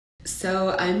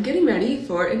So I'm getting ready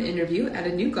for an interview at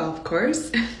a new golf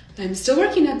course. I'm still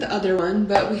working at the other one,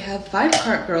 but we have 5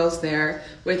 cart girls there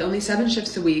with only 7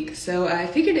 shifts a week, so I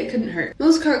figured it couldn't hurt.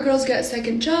 Most cart girls get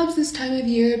second jobs this time of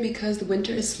year because the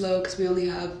winter is slow because we only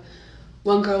have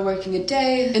 1 girl working a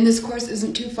day, and this course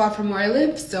isn't too far from where I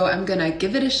live, so I'm gonna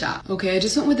give it a shot. Okay, I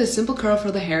just went with a simple curl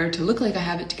for the hair to look like I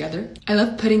have it together. I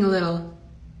love putting a little...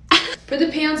 For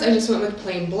the pants, I just went with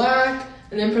plain black.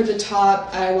 And then for the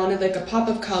top, I wanted like a pop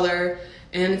of color,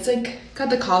 and it's like got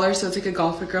the collar, so it's like a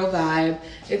golfer girl vibe.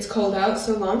 It's cold out,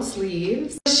 so long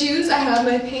sleeves. For shoes, I have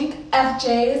my pink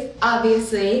FJs,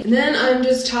 obviously. And then I'm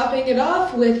just topping it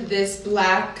off with this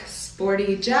black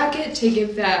sporty jacket to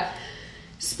give that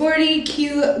sporty,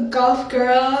 cute golf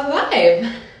girl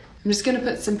vibe. I'm just gonna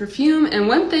put some perfume, and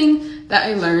one thing that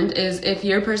I learned is if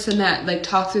you're a person that like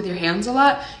talks with your hands a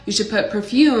lot, you should put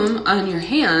perfume on your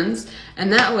hands,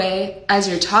 and that way, as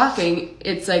you're talking,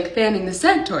 it's like fanning the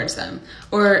scent towards them.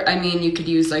 Or, I mean, you could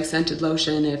use like scented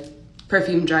lotion if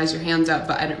perfume dries your hands out,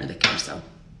 but I don't really care, so.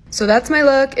 So that's my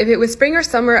look. If it was spring or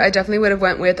summer, I definitely would have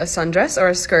went with a sundress or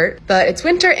a skirt, but it's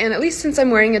winter, and at least since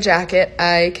I'm wearing a jacket,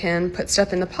 I can put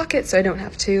stuff in the pocket so I don't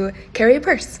have to carry a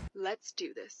purse. Let's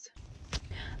do this.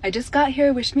 I just got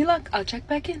here, wish me luck, I'll check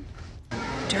back in.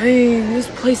 Dang, this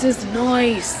place is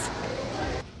nice.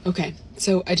 Okay,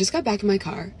 so I just got back in my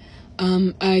car.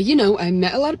 You know, I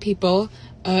met a lot of people.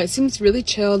 It seems really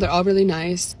chill, they're all really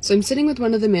nice. So I'm sitting with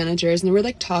one of the managers, and we're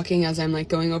like talking as I'm like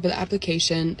going over the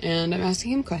application, and I'm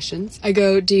asking him questions. I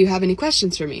go, do you have any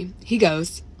questions for me? He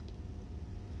goes,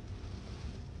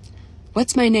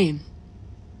 what's my name?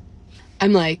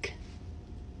 I'm like,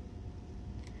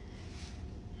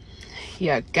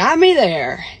 you got me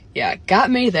there. You got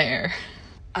me there.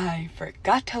 I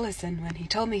forgot to listen when he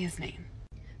told me his name.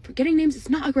 Forgetting names is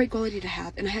not a great quality to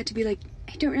have, and I had to be like,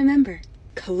 I don't remember.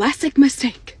 Classic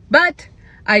mistake. But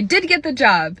I did get the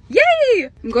job. Yay!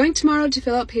 I'm going tomorrow to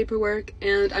fill out paperwork,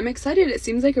 and I'm excited. It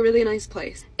seems like a really nice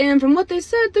place. And from what they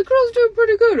said, the girls do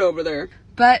pretty good over there.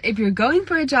 But if you're going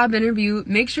for a job interview,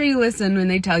 make sure you listen when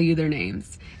they tell you their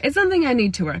names. It's something I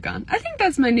need to work on. I think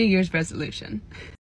that's my New Year's resolution.